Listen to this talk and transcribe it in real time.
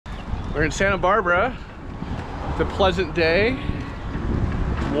We're in Santa Barbara. It's a pleasant day.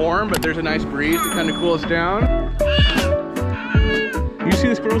 It's warm, but there's a nice breeze to kind of cool us down. You see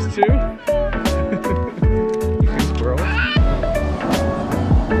the squirrels too? You see squirrels?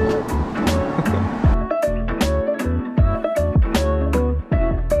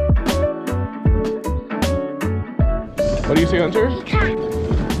 What do you see, Hunter?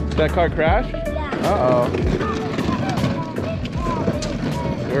 Did that car crash? Yeah. Uh-oh.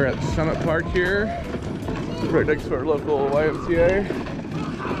 We're at Summit Park here, right next to our local YMCA.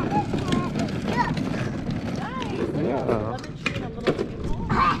 Yeah.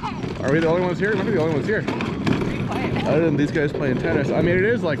 Are we the only ones here? We're the only ones here. Other than these guys playing tennis. I mean, it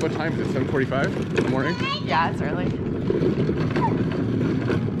is like, what time is it? 7:45 in the morning? Yeah, it's early.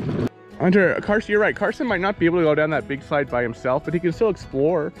 Hunter, Carson, you're right. Carson might not be able to go down that big slide by himself, but he can still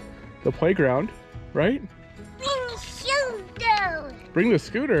explore the playground, right? Bring the scooter. Bring the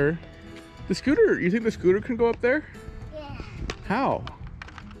scooter? The scooter, you think the scooter can go up there? Yeah. How?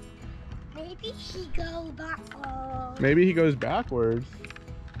 Maybe he goes backwards. Maybe he goes backwards.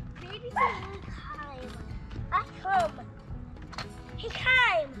 Maybe he climb. Back home. He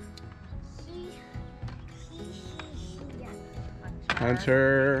climb. He.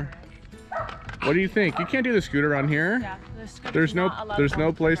 Hunter, what do you think? You can't do the scooter on here. Yeah, the There's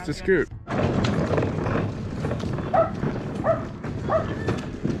no place to scoot.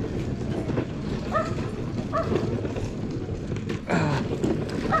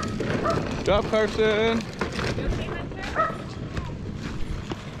 Stop, Carson.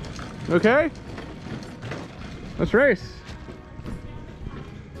 Okay, let's race.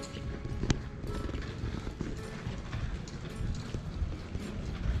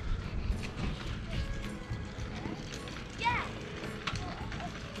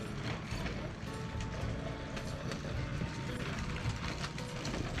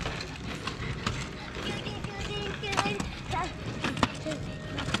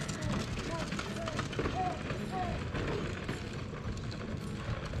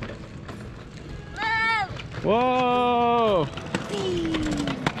 Whoa!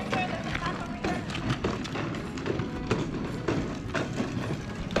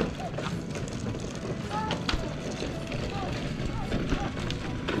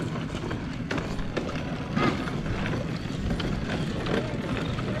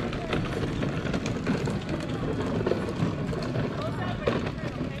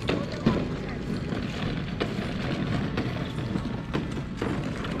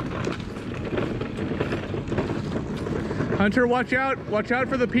 Hunter, watch out! Watch out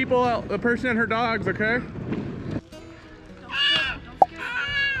for the people, the person and her dogs, okay?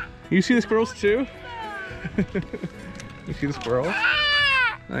 You see the squirrels too? You see the squirrels?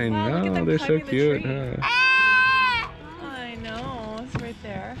 I know, they're so cute, huh? I know, it's right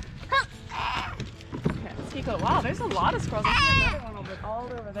there. Okay, let's keep going. Wow, there's a lot of squirrels. I see another one all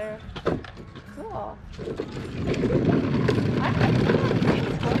over there. Cool.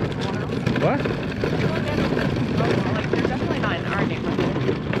 What? Like, they're definitely not in our neighborhood.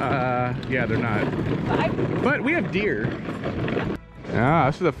 Yeah, they're not. But we have deer. Yeah,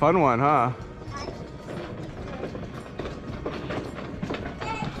 this is a fun one, huh?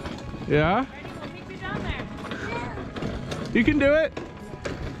 Yeah? You can do it.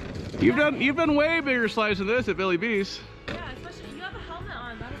 You've done way bigger slides than this at Billy B's. Yeah, especially you have a helmet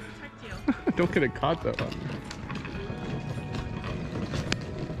on. That'll protect you. Don't get it caught though.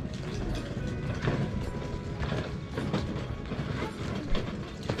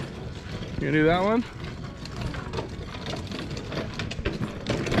 You gonna do that one?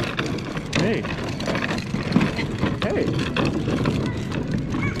 Hey. Hey.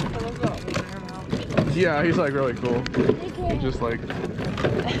 Yeah, he's like really cool. He's just like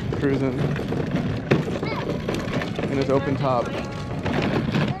cruising in his open top. No.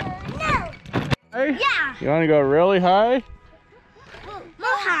 Hey? Yeah. You wanna go really high? More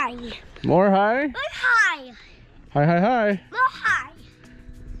high. More high? More high. High, high, high. More high.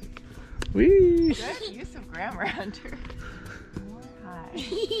 Whee! Good use of grammar, Hunter. More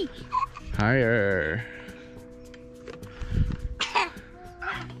high. Higher.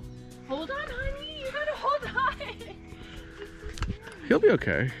 Hold on, honey. You gotta hold on. He'll be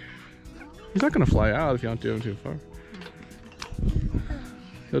okay. He's not gonna fly out if you don't do him too far.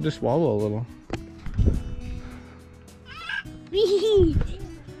 He'll just wobble a little.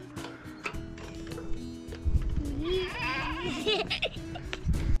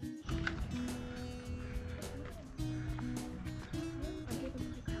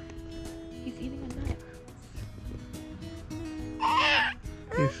 He's eating a nut.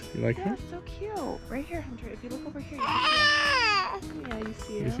 He's You like Yeah, it? it's so cute. Right here, Hunter. If you look over here, you can see it. Yeah, you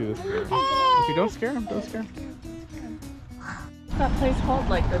see it. You see this? Okay, don't scare him. Don't scare him. What's that place called?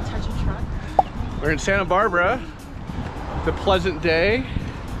 Like the touch a truck? We're in Santa Barbara. It's a pleasant day.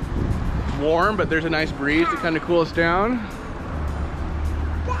 Warm, but there's a nice breeze to kind of cool us down.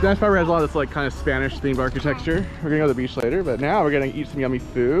 Santa Barbara has a lot of this like kind of Spanish themed architecture. We're gonna go to the beach later, but now we're gonna eat some yummy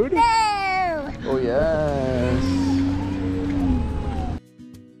food. No. Oh yes.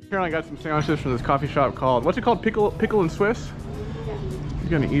 Caroline got some sandwiches from this coffee shop called, what's it called? Pickle and Swiss? We're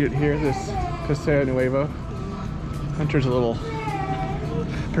gonna eat it here, this Paseo Nuevo. Hunter's a little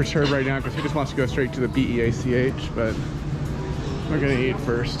perturbed right now because he just wants to go straight to the BEACH, but we're gonna eat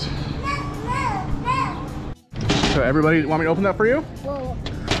first. So everybody, want me to open that for you? Whoa.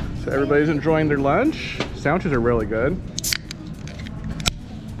 So everybody's enjoying their lunch. Sandwiches are really good.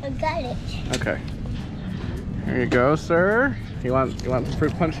 I got it. Okay. Here you go, sir. You want some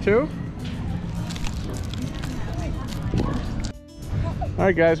fruit punch too? All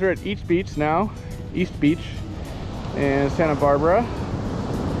right, guys, we're at East Beach now. East Beach in Santa Barbara.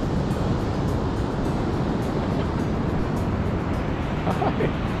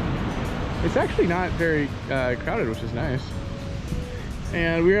 It's actually not very crowded, which is nice.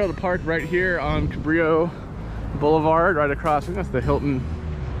 And we are able to park right here on Cabrillo Boulevard, right across. I think that's the Hilton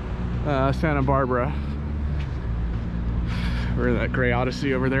Santa Barbara. We're in that gray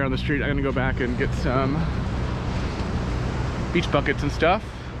Odyssey over there on the street. I'm gonna go back and get some beach buckets and stuff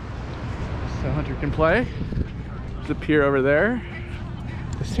so Hunter can play. There's a pier over there.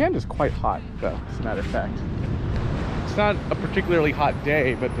 The sand is quite hot though, as a matter of fact. It's not a particularly hot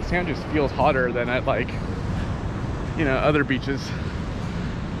day, but the sand just feels hotter than at like, you know, other beaches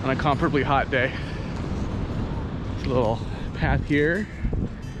on a comparably hot day. There's a little path here.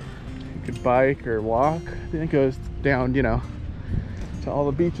 You could bike or walk. I think it goes down, you know, to all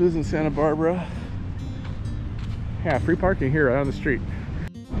the beaches in Santa Barbara. Yeah, free parking here right on the street.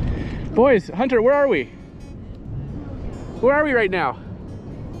 Boys, Hunter, where are we? Where are we right now?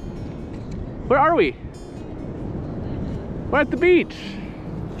 Where are we? We're at the beach.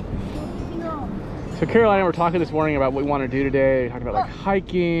 No. So Caroline and I were talking this morning about what we want to do today. Talking about like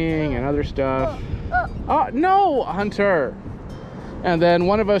hiking and other stuff. Oh, no, Hunter. And then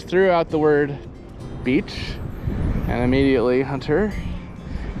one of us threw out the word beach. And immediately Hunter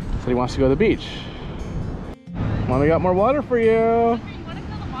said he wants to go to the beach. Well, we got more water for you. You want to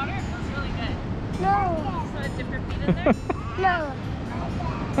feel the water? It feels really good. No. Is that a different beat in there? No.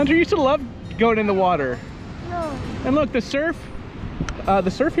 Hunter used to love going in the water. No. And look, the surf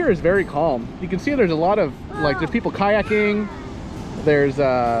here is very calm. You can see there's a lot of, like, there's people kayaking. There's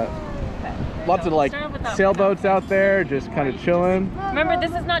lots of, like, sailboats out there just kind of chilling. Remember,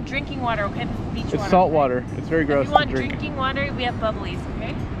 this is not drinking water, okay? This is beach water. It's salt water. It's very gross If you want to drink. drinking water, we have bubblies,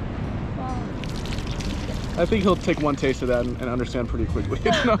 okay? I think he'll take one taste of that and understand pretty quickly.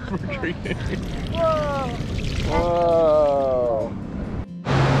 It's not for drinking. Whoa. Whoa.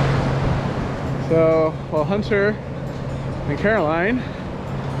 So, well, Hunter and Caroline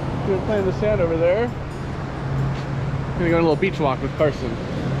are playing in the sand over there. I'm gonna go on a little beach walk with Carson.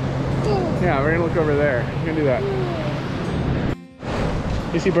 Yeah, we're gonna look over there. We're gonna do that.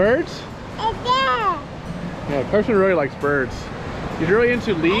 You see birds? Yeah, Carson really likes birds. He's really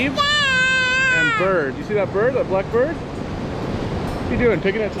into leaves and birds. You see that bird, that black bird? What are you doing,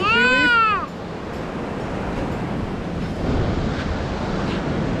 picking at some seaweed?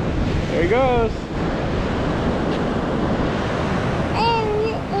 There he goes.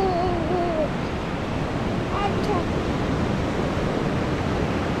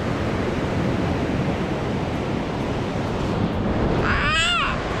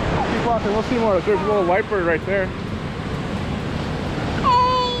 Keep walking, we'll see more. There's a little white bird right there.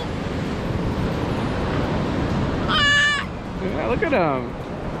 Yeah, look at him.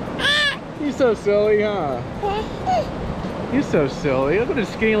 He's so silly, huh? He's so silly. Look at his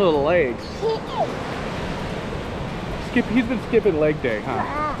skinny little legs. He's been skipping leg day,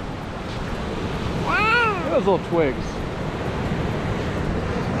 huh? Look at those little twigs.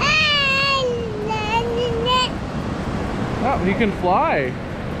 Oh, he can fly.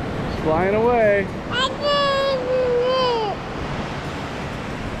 He's flying away.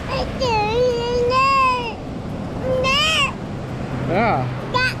 Yeah.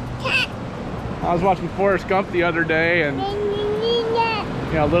 I was watching Forrest Gump the other day, and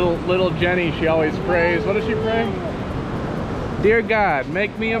you know, little Jenny, she always prays. What does she pray? Dear God,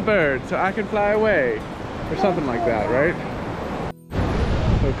 make me a bird so I can fly away, or something like that, right?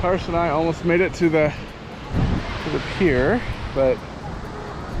 So Carson and I almost made it to the pier, but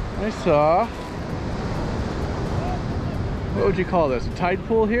I saw what would you call this? A tide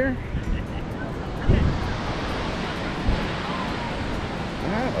pool here?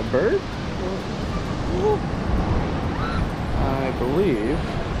 A bird? I believe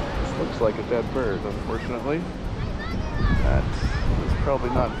this looks like a dead bird, unfortunately. That is probably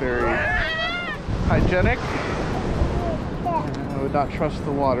not very hygienic. I would not trust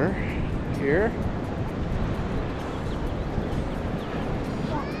the water here.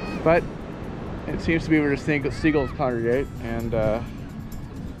 But it seems to be where the seagulls congregate, and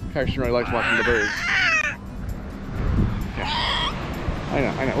Carson really likes watching the birds. Yeah.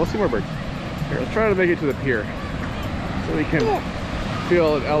 I know. We'll see more birds. Here, let's try to make it to the pier so we can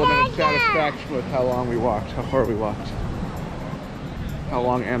feel an element of satisfaction with how long we walked, how far we walked. How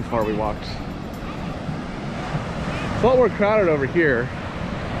long and far we walked. It's a lot more crowded over here.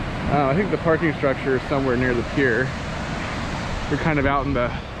 I think the parking structure is somewhere near the pier. We're kind of out in the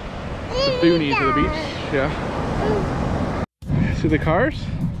boonies of the beach. Yeah. See the cars?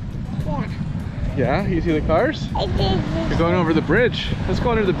 Yeah. Yeah, you see the cars? I did. We're going over the bridge. Let's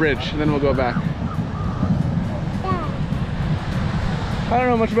go under the bridge and then we'll go back. Yeah. I don't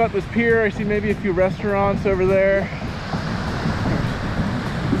know much about this pier. I see maybe a few restaurants over there.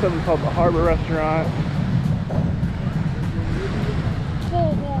 Something called the Harbor Restaurant.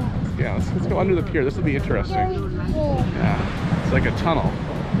 Yeah, let's go under the pier. This will be interesting. Yeah, it's like a tunnel.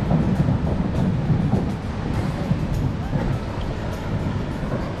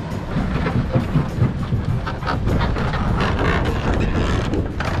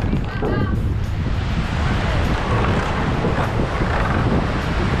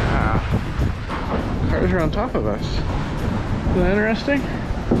 Cars are on top of us. Isn't that interesting?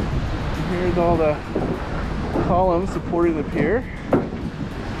 Here's all the columns supporting the pier.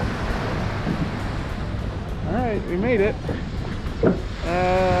 Alright, we made it.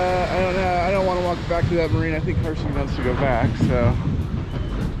 I don't want to walk back to that marina. I think Carson wants to go back, so.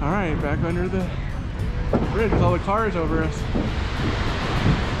 Alright, back under the bridge with all the cars over us.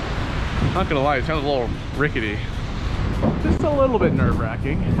 Not gonna lie, it sounds a little rickety. Just a little bit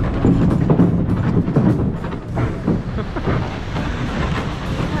nerve-wracking.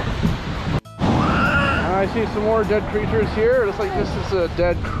 I see some more dead creatures here. It looks like this is a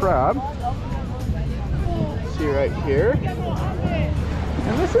dead crab. See right here.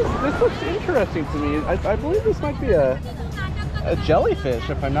 And this looks interesting to me. I believe this might be a jellyfish,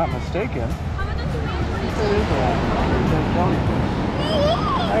 if I'm not mistaken.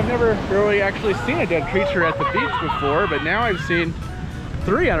 I've never really actually seen a dead creature at the beach before, but now I've seen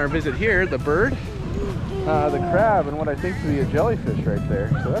 3 on our visit here: the bird, the crab, and what I think to be a jellyfish right there.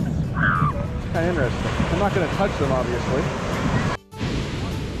 So that's kind of interesting. I'm not going to touch them, obviously.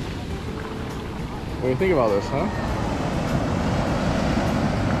 What do you think about this, huh?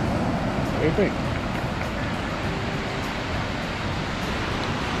 What do you think?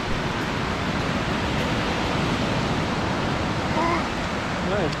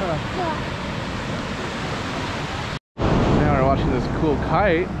 Nice, huh? Now we're watching this cool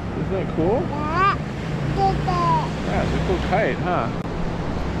kite. Isn't that cool? Yeah, it's a cool kite, huh?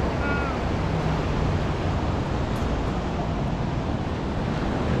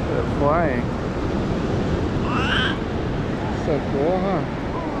 They're flying. So cool, huh?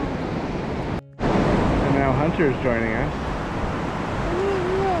 And now Hunter's joining us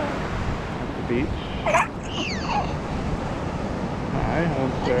at the beach. Hi,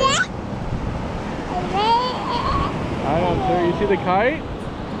 Hunter. Hi, Hunter. You see the kite?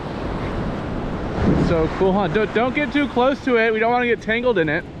 It's so cool, huh? Don't get too close to it. We don't want to get tangled in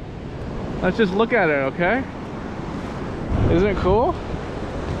it. Let's just look at it, okay? Isn't it cool?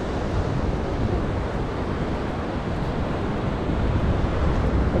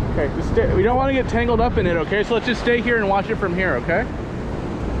 Okay, just stay. We don't want to get tangled up in it, okay? So let's just stay here and watch it from here, okay?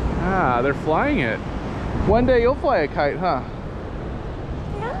 Ah, they're flying it. One day you'll fly a kite, huh?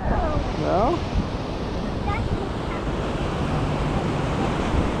 No?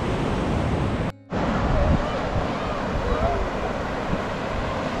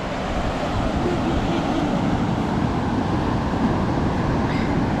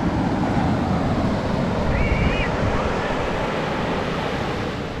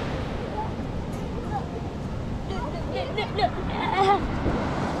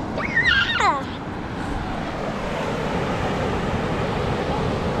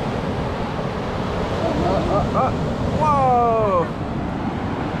 No?